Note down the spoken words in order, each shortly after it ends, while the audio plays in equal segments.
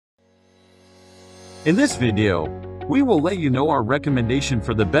In this video, we will let you know our recommendation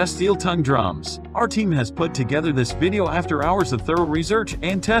for the best steel tongue drums. Our team has put together this video after hours of thorough research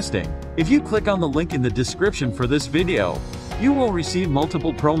and testing. If you click on the link in the description for this video, you will receive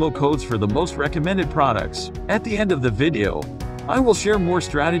multiple promo codes for the most recommended products. At the end of the video, I will share more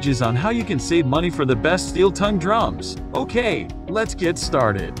strategies on how you can save money for the best steel tongue drums. Okay, let's get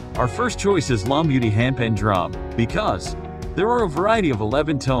started. Our first choice is LOMUTY Handpan drum, because there are a variety of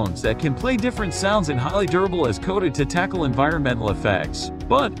 11 tones that can play different sounds and highly durable as coated to tackle environmental effects.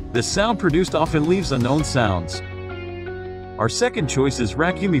 But the sound produced often leaves unknown sounds. Our second choice is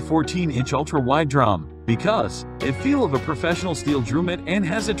Rakumi 14-inch ultra-wide drum, because it feels of a professional steel drummet and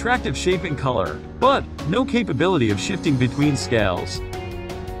has attractive shape and color, but no capability of shifting between scales.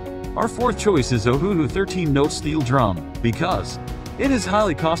 Our fourth choice is Ohuhu 13-note steel drum, because it is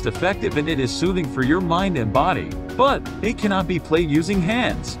highly cost-effective and it is soothing for your mind and body, but it cannot be played using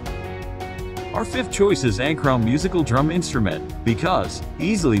hands. Our fifth choice is ANCROWN musical drum instrument, because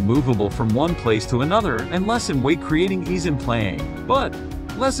easily movable from one place to another and less in weight, creating ease in playing, but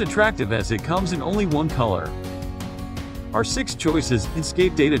less attractive as it comes in only one color. Our sixth choice is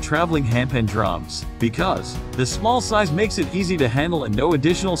Inscape Data Traveling Handpan drums, because the small size makes it easy to handle and no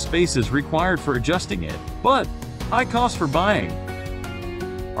additional space is required for adjusting it, but high cost for buying.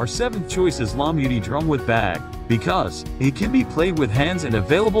 Our seventh choice is LOMUTY Drum with bag, because it can be played with hands and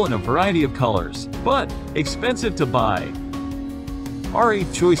available in a variety of colors, but expensive to buy. Our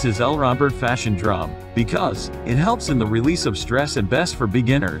eighth choice is Lronbird fashion drum, because it helps in the release of stress and best for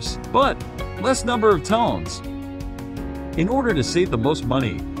beginners, but less number of tones. In order to save the most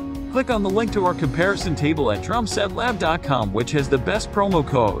money, click on the link to our comparison table at drumsetlab.com, which has the best promo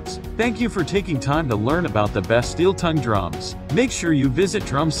codes. Thank you for taking time to learn about the best steel tongue drums. Make sure you visit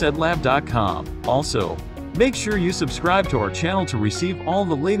drumsetlab.com. Also, make sure you subscribe to our channel to receive all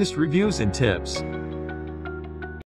the latest reviews and tips.